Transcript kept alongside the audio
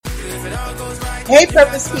Hey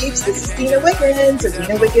Purpose Peeps, this is Dina Wiggins of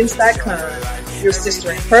DinaWiggins.com, your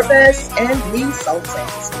sister in purpose and resultant.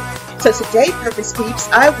 So today, Purpose Peeps,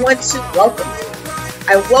 I want to welcome you.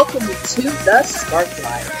 I welcome you to the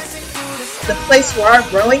Sparklight, the place where our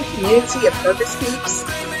growing community of Purpose Peeps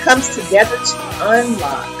comes together to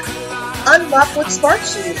unlock what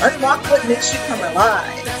sparks you, unlock what makes you come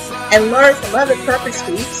alive, and learn from other Purpose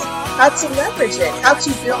Peeps how to leverage it, how to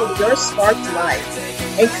build your sparked life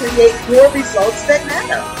and create more results that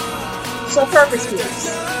matter. So Purpose Peeps,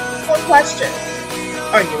 one question.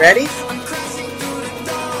 Are you ready?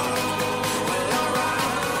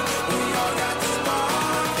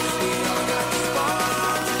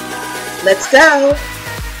 Let's go.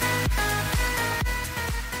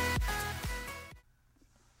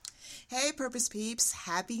 Hey Purpose Peeps,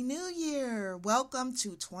 Happy New Year. Welcome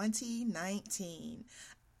to 2019.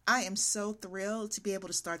 I am so thrilled to be able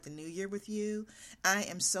to start the new year with you. I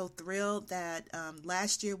am so thrilled that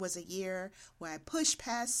last year was a year where I pushed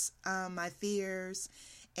past my fears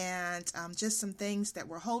and just some things that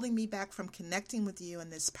were holding me back from connecting with you in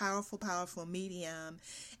this powerful, powerful medium,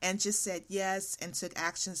 and just said yes and took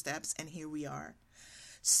action steps, and here we are.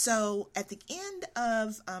 So at the end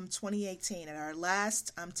of 2018, at our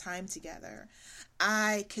last time together,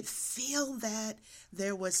 I could feel that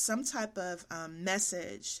there was some type of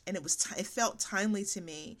message, and it felt timely to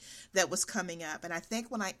me, that was coming up. And I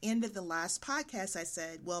think when I ended the last podcast, I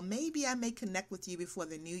said, well, maybe I may connect with you before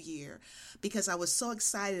the new year, because I was so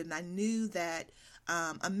excited and I knew that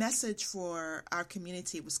a message for our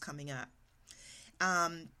community was coming up.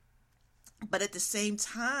 But at the same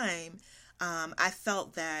time, I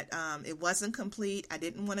felt that it wasn't complete. I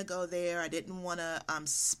didn't want to go there. I didn't want to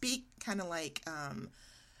speak kind of like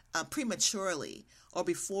prematurely or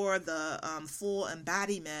before the full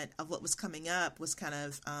embodiment of what was coming up was kind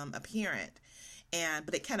of apparent.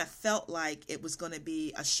 But it kind of felt like it was going to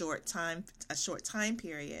be a short time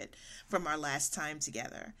period from our last time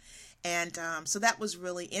together. And so that was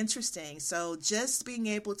really interesting. So just being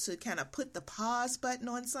able to kind of put the pause button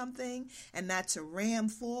on something and not to ram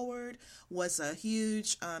forward was a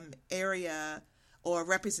huge area or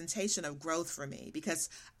representation of growth for me, because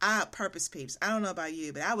Purpose Peeps, I don't know about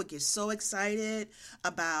you, but I would get so excited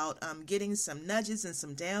about getting some nudges and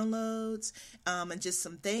some downloads and just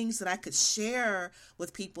some things that I could share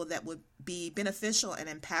with people that would be beneficial and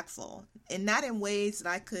impactful, and not in ways that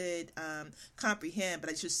I could comprehend,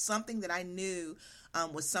 but it's just something that I knew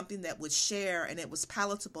was something that would share, and it was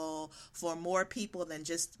palatable for more people than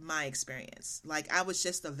just my experience. Like I was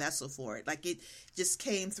just a vessel for it. Like it just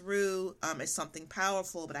came through as something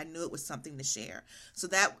powerful, but I knew it was something to share. So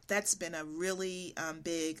that's been a really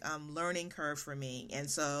big learning curve for me. And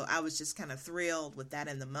so I was just kind of thrilled with that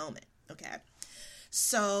in the moment. Okay.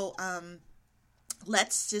 So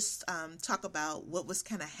let's just talk about what was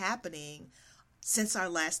kind of happening since our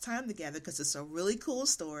last time together, because it's a really cool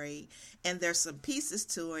story, and there's some pieces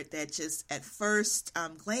to it that just at first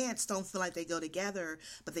glance don't feel like they go together,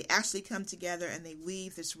 but they actually come together and they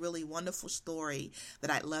weave this really wonderful story that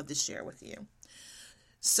I'd love to share with you.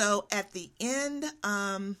 So at the end,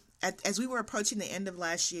 as we were approaching the end of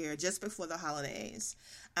last year, just before the holidays,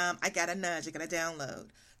 I got a nudge, I got a download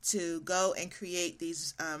to go and create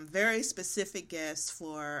these very specific gifts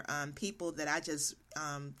for people that I just,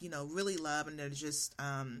 really love, and they're just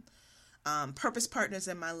purpose partners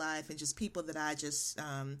in my life, and just people that I just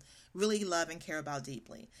really love and care about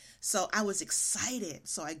deeply. So I was excited.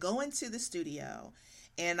 So I go into the studio,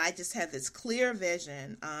 and I just had this clear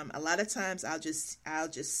vision. A lot of times I'll just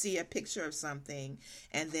see a picture of something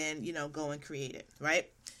and then, go and create it, right?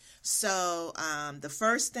 So the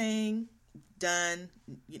first thing done,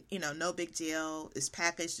 no big deal. It's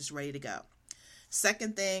packaged, it's ready to go.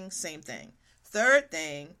 Second thing, same thing. Third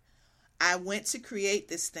thing, I went to create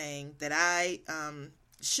this thing that I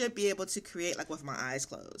should be able to create like with my eyes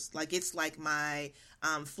closed. Like it's like my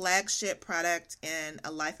flagship product in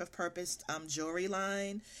a Life of Purpose jewelry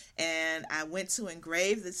line. And I went to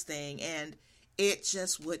engrave this thing, and it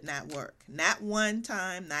just would not work. Not one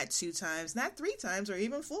time, not two times, not three times, or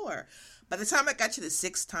even four. By the time I got to the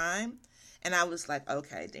sixth time, and I was like,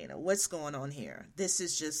 okay, Dina, what's going on here? This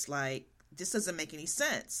is just like, this doesn't make any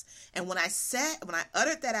sense. And when I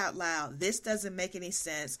uttered that out loud, this doesn't make any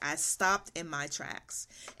sense, I stopped in my tracks.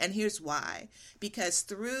 And here's why. Because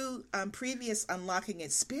through previous unlocking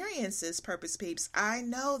experiences, Purpose Peeps, I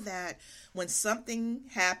know that when something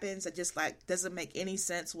happens that just like doesn't make any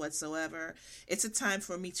sense whatsoever, it's a time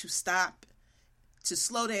for me to stop, to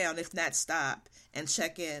slow down, if not stop, and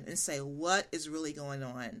check in and say, what is really going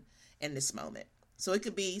on in this moment? So it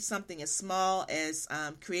could be something as small as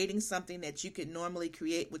creating something that you could normally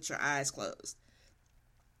create with your eyes closed.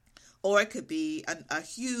 or it could be a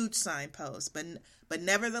huge signpost. But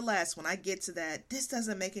nevertheless, when I get to that, this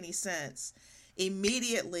doesn't make any sense,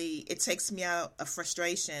 immediately it takes me out of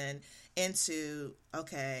frustration into,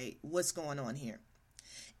 okay, what's going on here?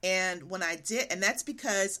 And when I did, and that's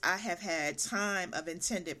because I have had time of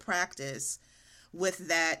intended practice with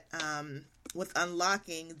that, with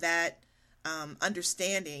unlocking that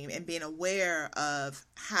understanding and being aware of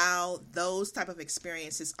how those type of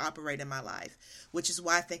experiences operate in my life, which is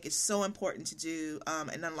why I think it's so important to do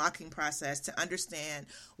an unlocking process to understand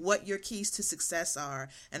what your keys to success are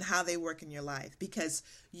and how they work in your life, because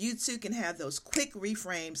you too can have those quick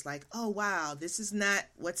reframes like, oh wow, this is not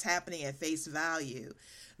what's happening at face value.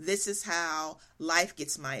 This is how life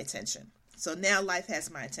gets my attention. So now life has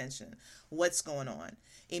my attention. What's going on?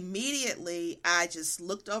 Immediately, I just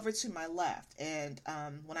looked over to my left. And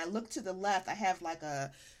when I look to the left, I have like a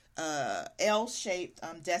L-shaped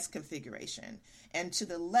desk configuration. And to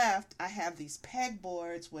the left, I have these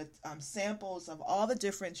pegboards with samples of all the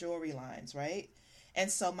different jewelry lines, right? And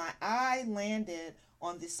so my eye landed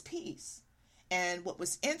on this piece. And what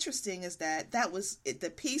was interesting is that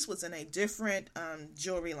the piece was in a different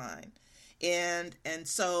jewelry line. And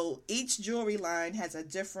so each jewelry line has a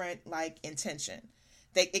different intention.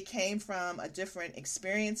 It came from a different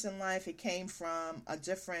experience in life. It came from a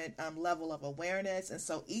different level of awareness. And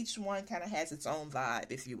so each one kind of has its own vibe,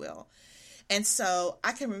 if you will. And so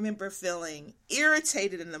I can remember feeling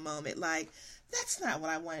irritated in the moment, like, that's not what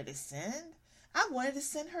I wanted to send. I wanted to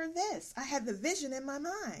send her this. I had the vision in my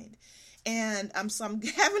mind. And so I'm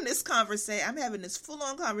having this conversation. I'm having this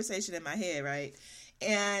full-on conversation in my head, right?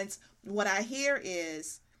 And what I hear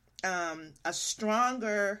is a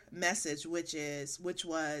stronger message, which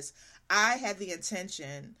was I had the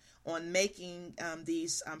intention on making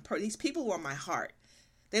these people were my heart.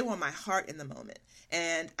 They were my heart in the moment.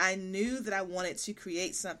 And I knew that I wanted to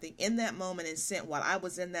create something in that moment and sent while I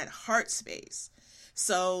was in that heart space.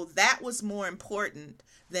 So that was more important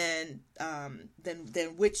than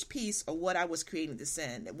which piece or what I was creating to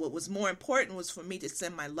send. What was more important was for me to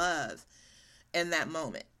send my love in that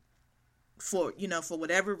moment. For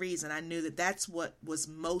whatever reason, I knew that that's what was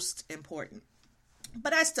most important.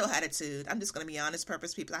 But I still had attitude. I'm just going to be honest,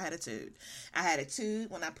 Purpose People. I had attitude. I had attitude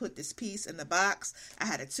when I put this piece in the box. I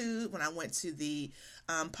had attitude when I went to the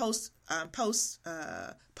post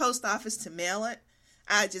office to mail it.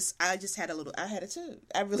 I just had I had attitude.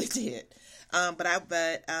 I really did. But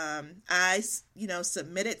I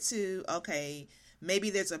submitted to, okay, maybe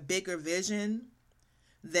there's a bigger vision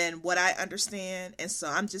than what I understand. And so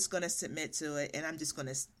I'm just going to submit to it, and I'm just going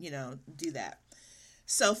to, do that.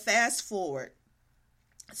 So fast forward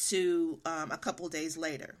to a couple of days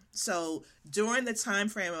later. So during the time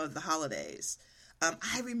frame of the holidays,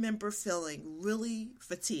 I remember feeling really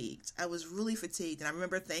fatigued. I was really fatigued. And I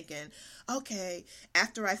remember thinking, okay,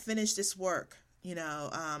 after I finish this work,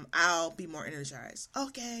 I'll be more energized.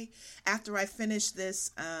 Okay, after I finish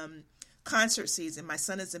this concert season, my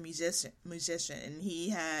son is a musician, and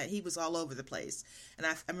he was all over the place. And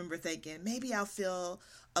I remember thinking, maybe I'll feel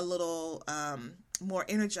a little more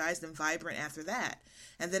energized and vibrant after that.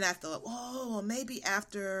 And then I thought, oh, maybe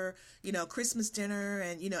after, Christmas dinner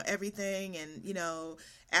and, everything, and,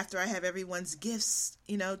 after I have everyone's gifts,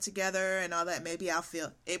 together and all that, maybe I'll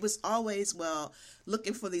feel. It was always,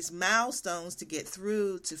 looking for these milestones to get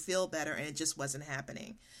through to feel better, and it just wasn't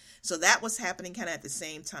happening. So that was happening kind of at the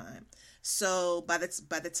same time. So by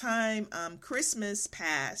the time Christmas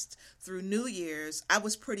passed through New Year's, I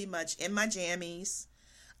was pretty much in my jammies,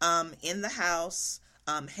 in the house,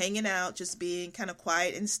 hanging out, just being kind of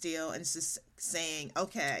quiet and still, and just saying,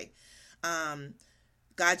 okay,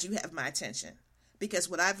 God, you have my attention. Because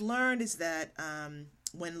what I've learned is that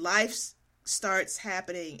when life starts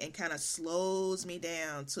happening and kind of slows me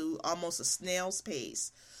down to almost a snail's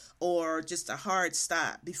pace, or just a hard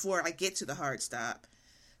stop, before I get to the hard stop,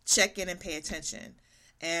 check in and pay attention.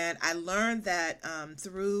 And I learned that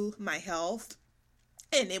through my health,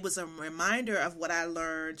 and it was a reminder of what I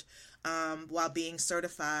learned while being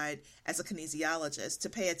certified as a kinesiologist, to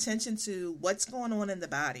pay attention to what's going on in the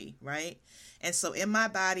body, right? And so in my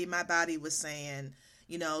body was saying,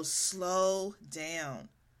 slow down.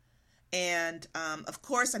 And of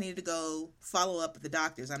course I needed to go follow up with the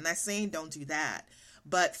doctors. I'm not saying don't do that.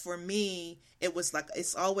 But for me, it was like,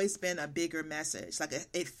 it's always been a bigger message. Like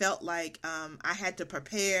it felt like I had to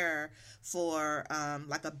prepare for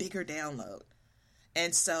like a bigger download.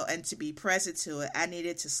 And to be present to it, I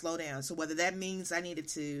needed to slow down. So whether that means I needed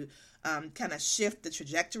to kind of shift the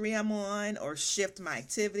trajectory I'm on, or shift my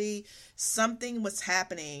activity, something was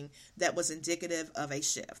happening that was indicative of a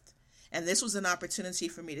shift. And this was an opportunity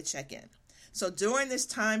for me to check in. So during this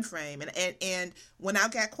time frame, and when I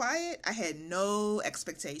got quiet, I had no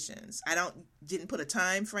expectations. Didn't put a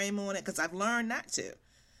time frame on it because I've learned not to.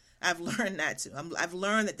 I've learned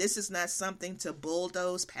that this is not something to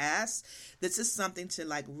bulldoze past. This is something to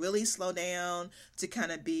like really slow down, to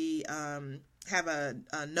kind of be have a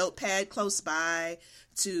notepad close by,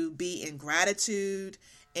 to be in gratitude,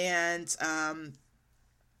 and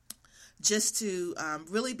just to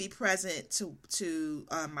really be present to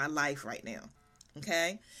my life right now.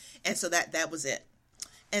 Okay. And so that was it.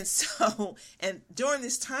 And so, and during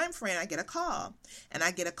this time frame, I get a call,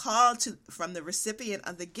 from the recipient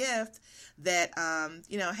of the gift that,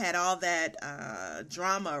 had all that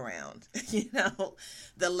drama around,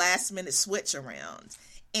 the last minute switch around.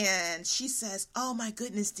 And she says, "Oh my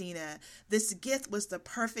goodness, Dina, this gift was the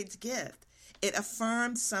perfect gift. It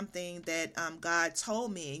affirmed something that God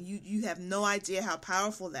told me, and you have no idea how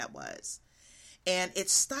powerful that was." And it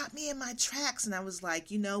stopped me in my tracks, and I was like,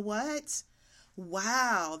 you know what?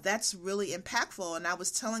 Wow, that's really impactful. And I was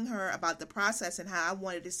telling her about the process and how I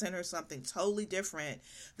wanted to send her something totally different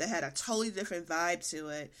that had a totally different vibe to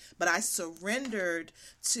it. But I surrendered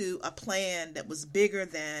to a plan that was bigger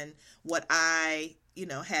than what I,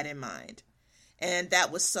 had in mind. And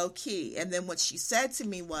that was so key. And then what she said to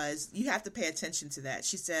me was, you have to pay attention to that.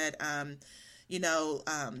 She said,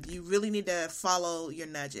 you really need to follow your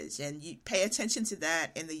nudges, and you pay attention to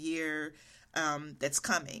that in the year that's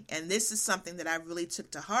coming. And this is something that I really took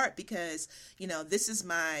to heart because, this is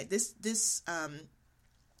this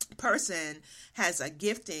person has a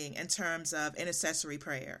gifting in terms of intercessory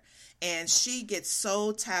prayer. And she gets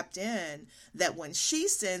so tapped in that when she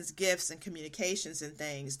sends gifts and communications and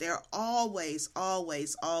things, they're always,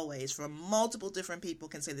 from multiple different people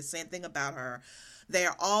can say the same thing about her.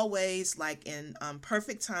 They're always like in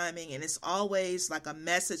perfect timing, and it's always like a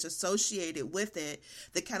message associated with it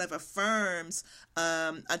that kind of affirms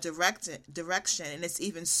a direction. And it's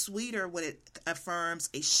even sweeter when it affirms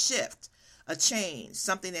a shift, a change,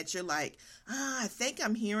 something that you're like, I think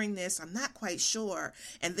I'm hearing this, I'm not quite sure.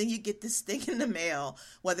 And then you get this thing in the mail,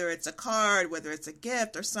 whether it's a card, whether it's a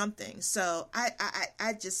gift or something. So I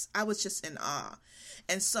was just in awe.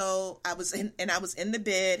 And so I was in the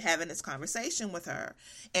bed having this conversation with her.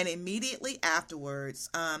 And immediately afterwards,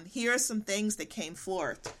 here are some things that came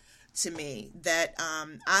forth to me that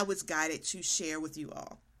I was guided to share with you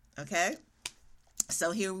all. Okay?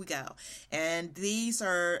 So here we go. And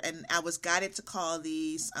and I was guided to call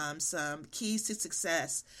these some keys to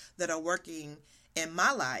success that are working in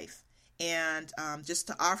my life, and just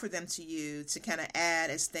to offer them to you to kind of add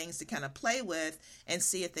as things to kind of play with and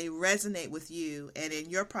see if they resonate with you and in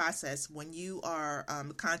your process when you are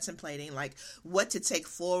contemplating like what to take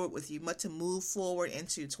forward with you, what to move forward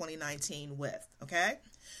into 2019 with. Okay.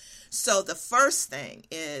 So the first thing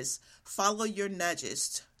is follow your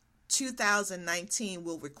nudges. 2019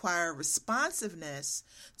 will require responsiveness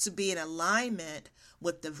to be in alignment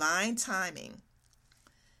with divine timing.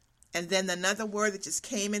 And then another word that just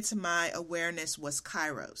came into my awareness was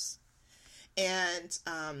kairos. And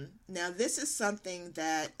now this is something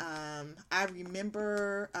that I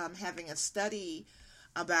remember having a study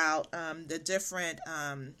about the different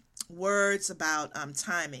words about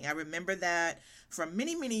timing. I remember that from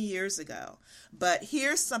many, many years ago. But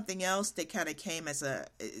here's something else that kind of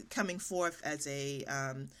coming forth as a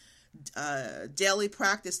daily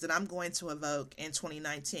practice that I'm going to evoke in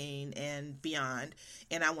 2019 and beyond.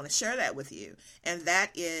 And I want to share that with you. And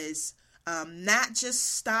that is not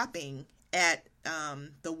just stopping at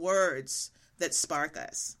the words that spark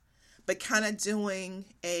us, but kind of doing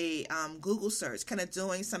a Google search, kind of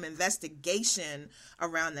doing some investigation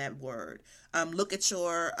around that word. Look at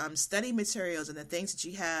your study materials and the things that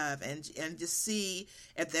you have, and just see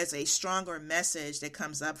if there's a stronger message that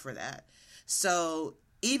comes up for that. So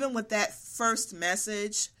even with that first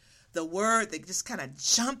message, the word that just kind of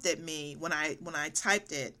jumped at me when I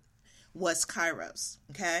typed it was kairos.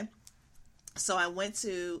 Okay. So I went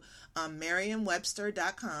to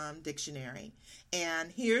Merriam-Webster.com dictionary,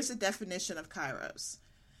 and here's a definition of kairos.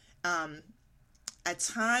 A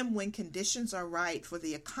time when conditions are right for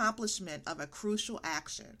the accomplishment of a crucial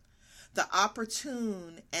action, the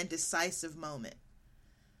opportune and decisive moment,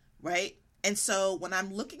 right? And so when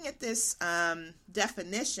I'm looking at this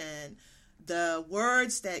definition, the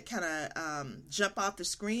words that kind of jump off the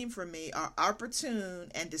screen for me are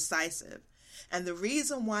opportune and decisive. And the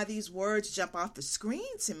reason why these words jump off the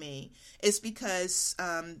screen to me is because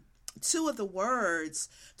two of the words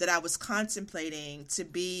that I was contemplating to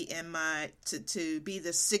be in my to be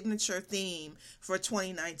the signature theme for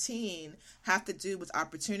 2019 have to do with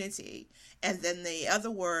opportunity. And then the other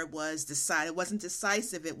word was decide. It wasn't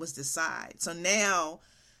decisive, it was decide. So now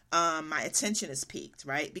my attention is peaked,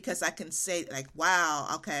 right? Because I can say like, wow,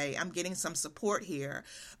 okay, I'm getting some support here.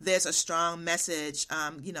 There's a strong message,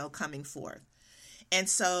 coming forth. And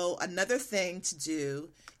so another thing to do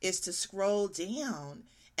is to scroll down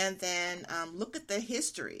and then look at the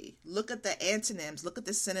history, look at the antonyms, look at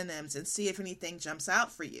the synonyms, and see if anything jumps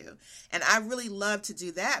out for you. And I really love to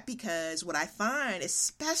do that because what I find,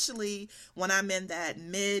 especially when I'm in that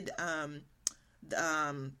mid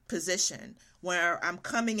position where I'm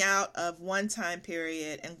coming out of one time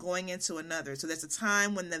period and going into another. So there's a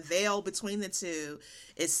time when the veil between the two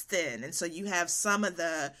is thin. And so you have some of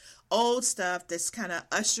the old stuff that's kind of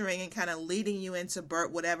ushering and kind of leading you into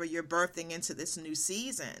whatever you're birthing into this new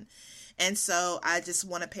season. And so I just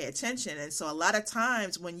want to pay attention. And so a lot of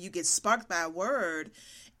times when you get sparked by a word,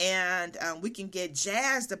 and we can get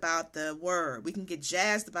jazzed about the word, we can get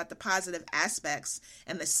jazzed about the positive aspects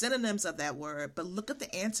and the synonyms of that word, but look at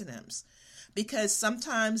the antonyms. Because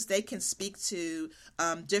sometimes they can speak to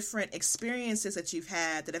different experiences that you've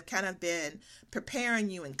had that have kind of been preparing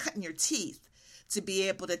you and cutting your teeth to be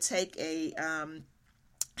able to take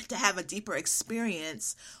to have a deeper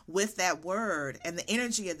experience with that word and the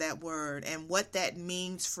energy of that word and what that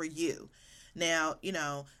means for you. Now,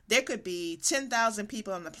 there could be 10,000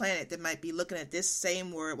 people on the planet that might be looking at this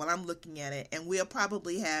same word while I'm looking at it, and we'll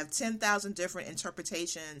probably have 10,000 different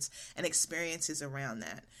interpretations and experiences around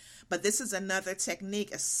that. But this is another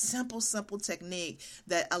technique, a simple technique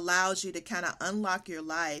that allows you to kind of unlock your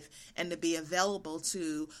life and to be available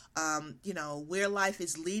to, where life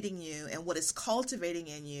is leading you and what is cultivating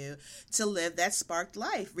in you to live that sparked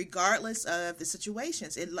life, regardless of the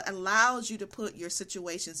situations. It allows you to put your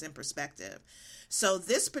situations in perspective. So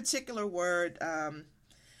this particular word,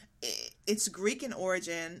 it's Greek in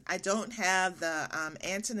origin. I don't have the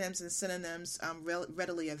antonyms and synonyms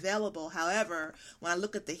readily available. However, when I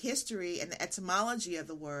look at the history and the etymology of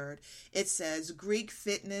the word, it says Greek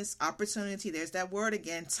fitness, opportunity. There's that word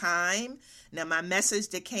again, time. Now, my message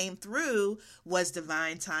that came through was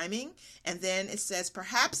divine timing. And then it says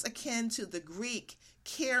perhaps akin to the Greek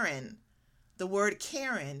Karen, the word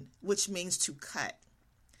Karen, which means to cut.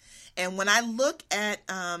 And when I look at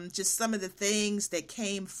just some of the things that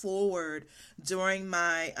came forward during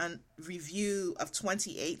my review of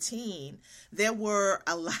 2018, there were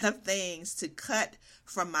a lot of things to cut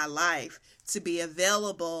from my life to be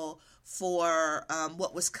available for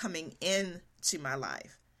what was coming into my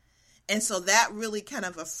life. And so that really kind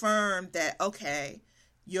of affirmed that, okay,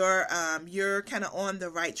 you're kind of on the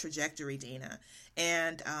right trajectory, Dina.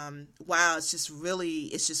 And wow, it's just really,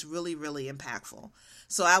 really impactful.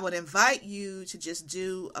 So I would invite you to just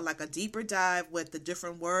do a deeper dive with the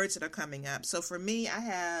different words that are coming up. So for me, I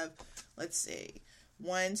have,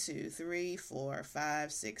 1, 2, 3, 4,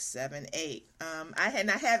 5, 6, 7, 8.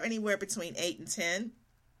 I have anywhere between 8 and 10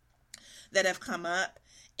 that have come up.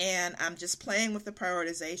 And I'm just playing with the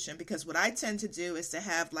prioritization because what I tend to do is to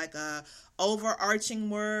have like a overarching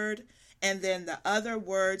word, and then the other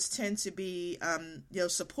words tend to be,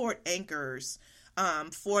 support anchors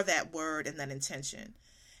for that word and that intention.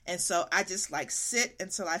 And so I just sit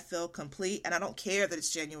until I feel complete. And I don't care that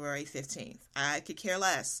it's January 15th. I could care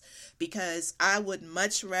less because I would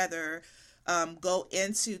much rather go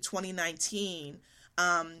into 2019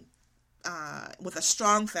 with a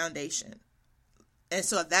strong foundation. And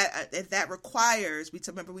so if that requires, we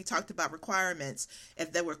talked about requirements.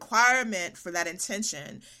 If the requirement for that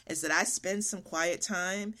intention is that I spend some quiet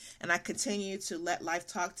time and I continue to let life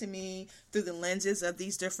talk to me through the lenses of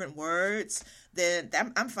these different words, then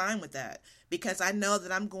I'm fine with that. Because I know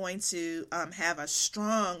that I'm going to have a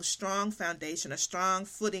strong foundation, a strong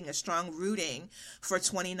footing, a strong rooting for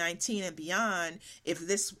 2019 and beyond. If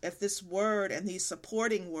this word and these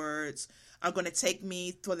supporting words are going to take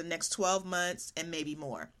me for the next 12 months and maybe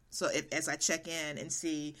more. So as I check in and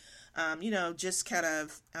see, just kind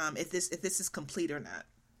of if this is complete or not.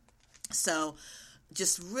 So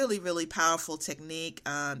just really, really powerful technique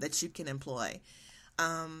that you can employ.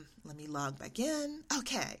 Let me log back in.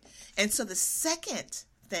 Okay. And so the second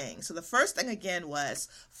thing, so the first thing again was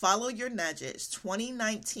follow your nudges.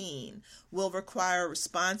 2019 will require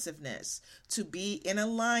responsiveness to be in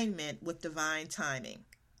alignment with divine timing.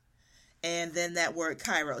 And then that word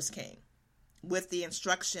Kairos came with the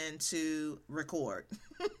instruction to record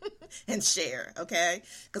and share, okay?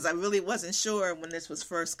 Because I really wasn't sure when this was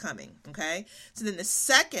first coming, okay? So then the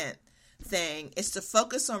second thing is to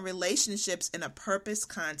focus on relationships in a purpose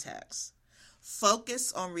context.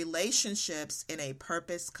 Focus on relationships in a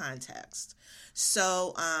purpose context.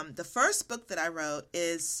 So the first book that I wrote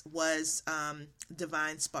was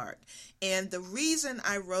Divine Spark. And the reason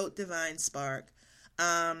I wrote Divine Spark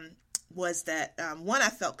was that, one, I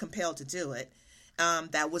felt compelled to do it.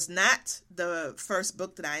 That was not the first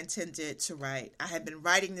book that I intended to write. I had been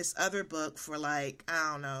writing this other book for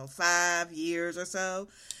 5 years or so,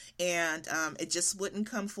 and it just wouldn't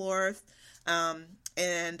come forth.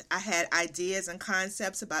 And I had ideas and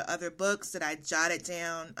concepts about other books that I jotted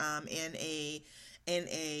down in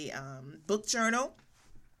a book journal.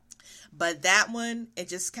 But that one, it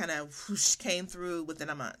just kind of came through within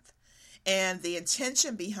a month. And the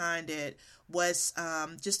intention behind it was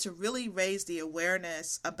just to really raise the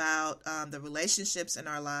awareness about the relationships in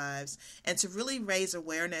our lives, and to really raise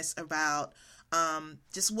awareness about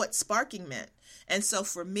just what sparking meant. And so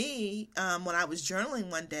for me, when I was journaling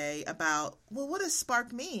one day about, well, what does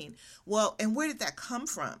spark mean? Well, and where did that come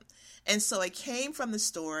from? And so it came from the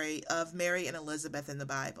story of Mary and Elizabeth in the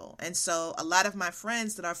Bible. And so a lot of my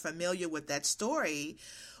friends that are familiar with that story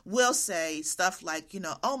will say stuff like,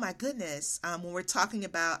 oh my goodness, when we're talking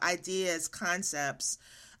about ideas, concepts,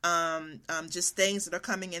 just things that are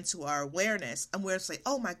coming into our awareness, and we'll say,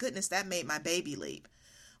 oh my goodness, that made my baby leap.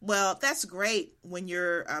 Well, that's great when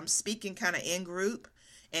you're speaking kind of in group,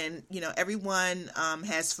 and everyone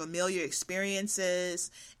has familiar experiences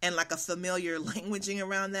and like a familiar languaging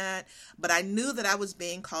around that. But I knew that I was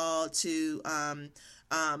being called to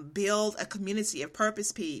build a community of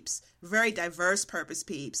Purpose Peeps, very diverse Purpose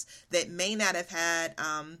Peeps that may not have had,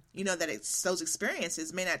 those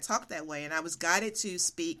experiences may not talk that way. And I was guided to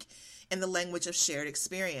speak in the language of shared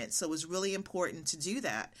experience. So it was really important to do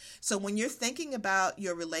that. So when you're thinking about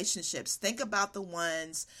your relationships, think about the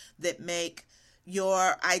ones that make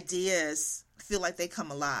your ideas feel like they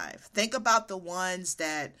come alive. Think about the ones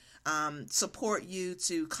that support you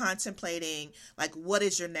to contemplating, like, what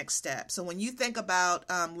is your next step? So when you think about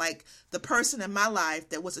the person in my life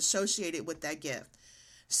that was associated with that gift,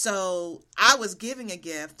 so I was giving a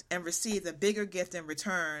gift and received a bigger gift in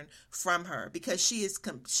return from her, because she is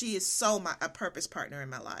a purpose partner in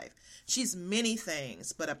my life. She's many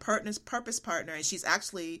things, but a purpose partner, and she's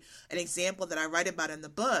actually an example that I write about in the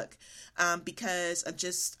book because of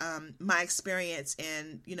just my experience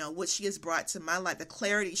and what she has brought to my life, the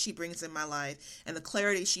clarity she brings in my life, and the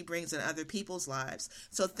clarity she brings in other people's lives.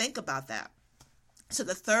 So think about that. So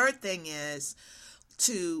the third thing is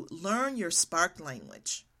to learn your spark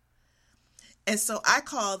language. And so I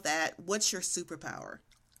call that, what's your superpower?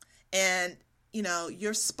 And,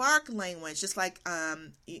 your spark language, just like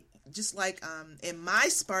in my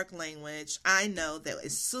spark language, I know that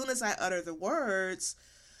as soon as I utter the words,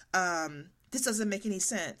 this doesn't make any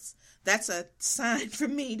sense. That's a sign for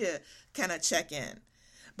me to kind of check in.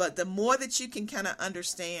 But the more that you can kind of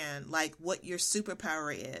understand, like, what your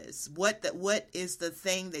superpower is, what is the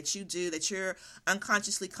thing that you do that you're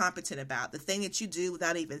unconsciously competent about, the thing that you do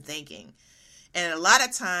without even thinking. And a lot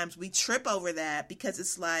of times we trip over that because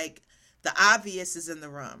it's like the obvious is in the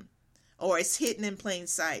room, or it's hidden in plain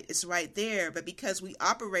sight. It's right there. But because we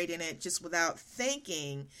operate in it just without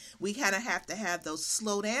thinking, we kind of have to have those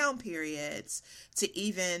slow down periods to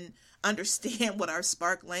even understand what our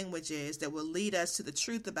spark language is that will lead us to the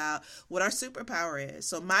truth about what our superpower is.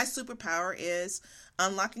 So my superpower is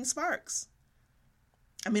unlocking sparks.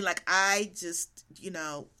 I mean, I just,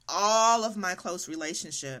 all of my close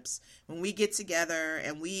relationships, when we get together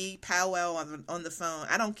and we powwow on the phone,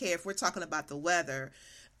 I don't care if we're talking about the weather,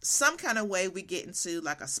 some kind of way we get into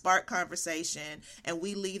like a spark conversation, and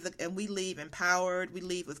we leave empowered. We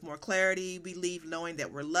leave with more clarity. We leave knowing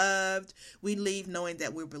that we're loved. We leave knowing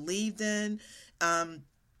that we're believed in.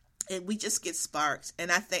 And we just get sparked.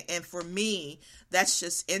 And I think, and for me, that's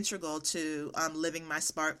just integral to living my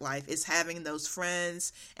spark life, is having those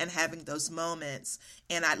friends and having those moments.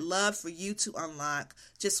 And I'd love for you to unlock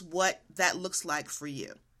just what that looks like for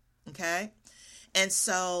you. Okay? And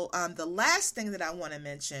so the last thing that I want to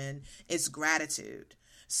mention is gratitude.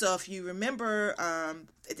 So if you remember,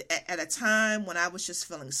 at a time when I was just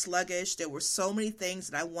feeling sluggish, there were so many things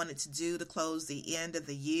that I wanted to do to close the end of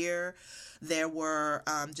the year. There were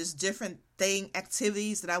just different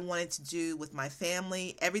activities that I wanted to do with my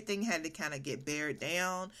family. Everything had to kind of get bared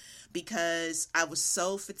down because I was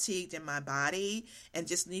so fatigued in my body and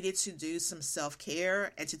just needed to do some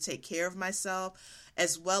self-care and to take care of myself,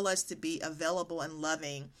 as well as to be available and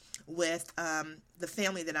loving with the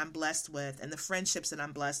family that I'm blessed with and the friendships that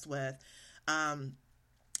I'm blessed with.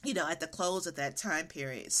 at the close of that time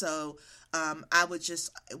period. So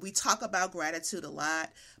we talk about gratitude a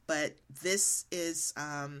lot, but this is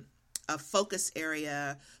a focus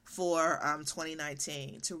area for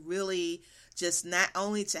 2019, to really just not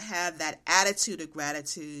only to have that attitude of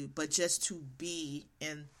gratitude, but just to be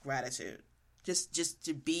in gratitude, just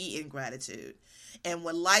to be in gratitude. And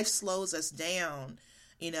when life slows us down,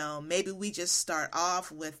 maybe we just start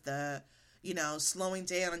off with the slowing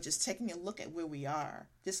down and just taking a look at where we are.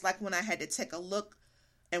 Just like when I had to take a look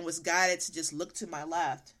and was guided to just look to my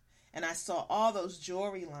left, and I saw all those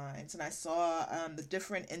jewelry lines, and I saw the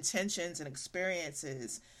different intentions and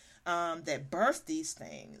experiences that birthed these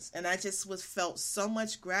things. And I just felt so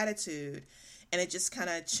much gratitude, and it just kind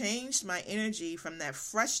of changed my energy from that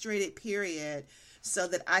frustrated period so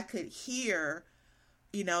that I could hear,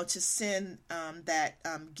 to send that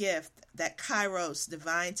gift, that Kairos,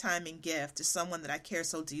 divine timing gift, to someone that I care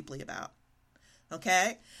so deeply about.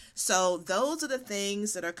 Okay? So those are the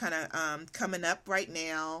things that are kind of coming up right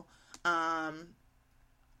now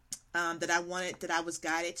that I was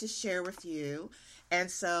guided to share with you. And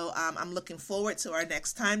so I'm looking forward to our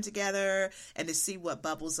next time together and to see what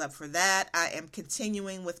bubbles up for that. I am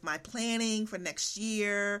continuing with my planning for next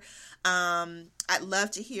year. I'd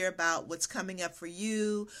love to hear about what's coming up for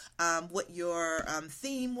you, what your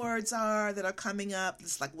theme words are that are coming up,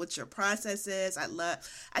 just like what your process is. I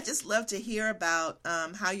just love to hear about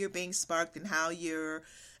how you're being sparked and how you're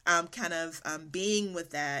kind of being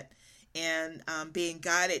with that, and being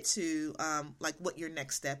guided to like what your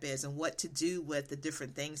next step is and what to do with the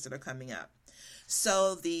different things that are coming up.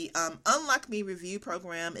 So the Unlock Me review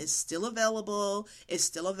program is still available. It's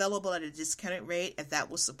still available at a discounted rate. If that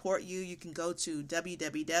will support you, you can go to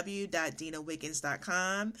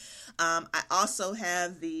www.dinawiggins.com. I also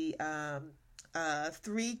have the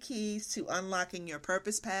 3 keys to unlocking your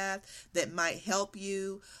purpose path that might help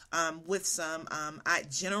you with some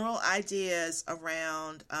general ideas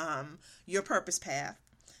around your purpose path,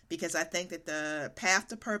 because I think that the path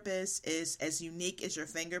to purpose is as unique as your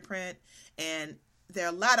fingerprint, and there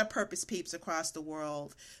are a lot of purpose peeps across the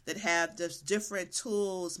world that have just different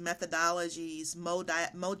tools, methodologies,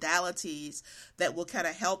 modalities that will kind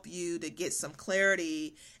of help you to get some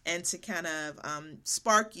clarity and to kind of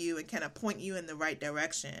spark you and kind of point you in the right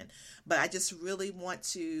direction. But I just really want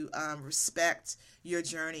to respect your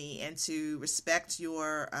journey and to respect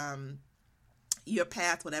your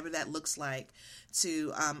path, whatever that looks like,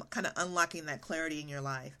 to kind of unlocking that clarity in your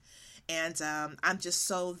life. And I'm just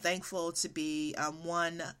so thankful to be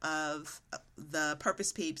one of the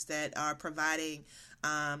Purpose Peeps that are providing,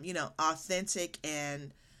 authentic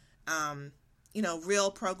and, real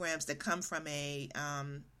programs that come from a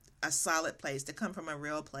solid place, that come from a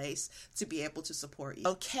real place, to be able to support you.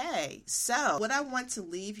 Okay, so what I want to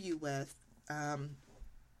leave you with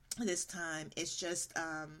this time is just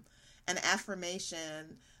an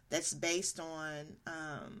affirmation that's based on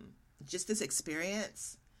just this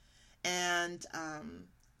experience. And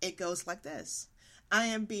it goes like this: I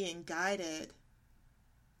am being guided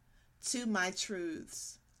to my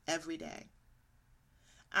truths every day.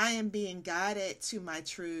 I am being guided to my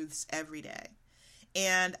truths every day.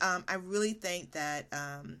 And I really think that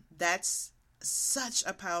that's such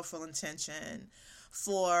a powerful intention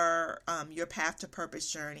for your path to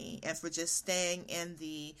purpose journey, and for just staying in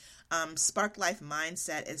the spark life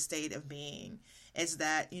mindset and state of being, is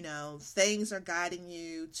that, things are guiding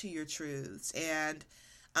you to your truths, and,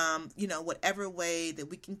 whatever way that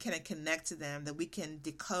we can kind of connect to them, that we can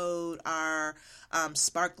decode our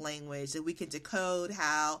spark language, that we can decode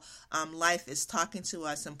how life is talking to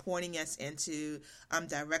us and pointing us into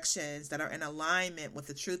directions that are in alignment with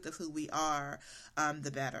the truth of who we are,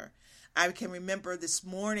 the better. I can remember this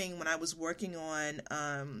morning when I was working on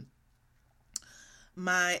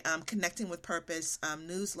my Connecting with Purpose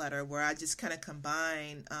newsletter, where I just kind of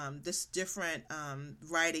combine this different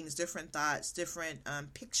writings, different thoughts, different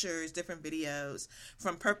pictures, different videos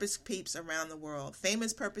from Purpose Peeps around the world,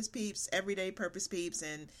 famous Purpose Peeps, everyday Purpose Peeps,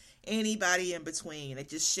 and anybody in between. It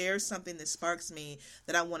just shares something that sparks me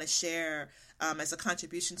that I want to share as a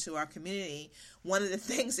contribution to our community. One of the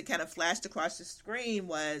things that kind of flashed across the screen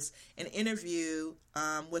was an interview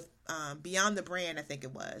with Beyond the Brand, I think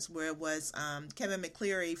it was, where it was Kevin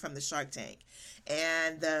McCleary from the Shark Tank,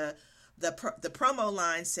 and the promo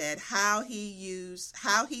line said how he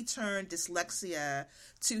turned dyslexia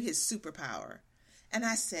to his superpower. And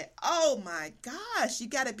I said, oh my gosh, you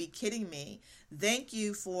got to be kidding me. Thank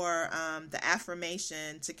you for the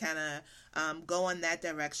affirmation to kind of go in that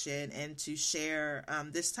direction and to share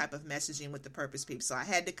this type of messaging with the Purpose Peeps. So I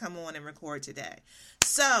had to come on and record today.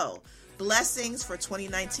 So blessings for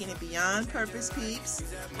 2019 and beyond, Purpose Peeps.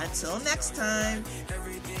 Until next time.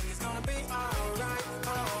 Everything is gonna be all right,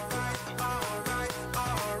 all right, all right.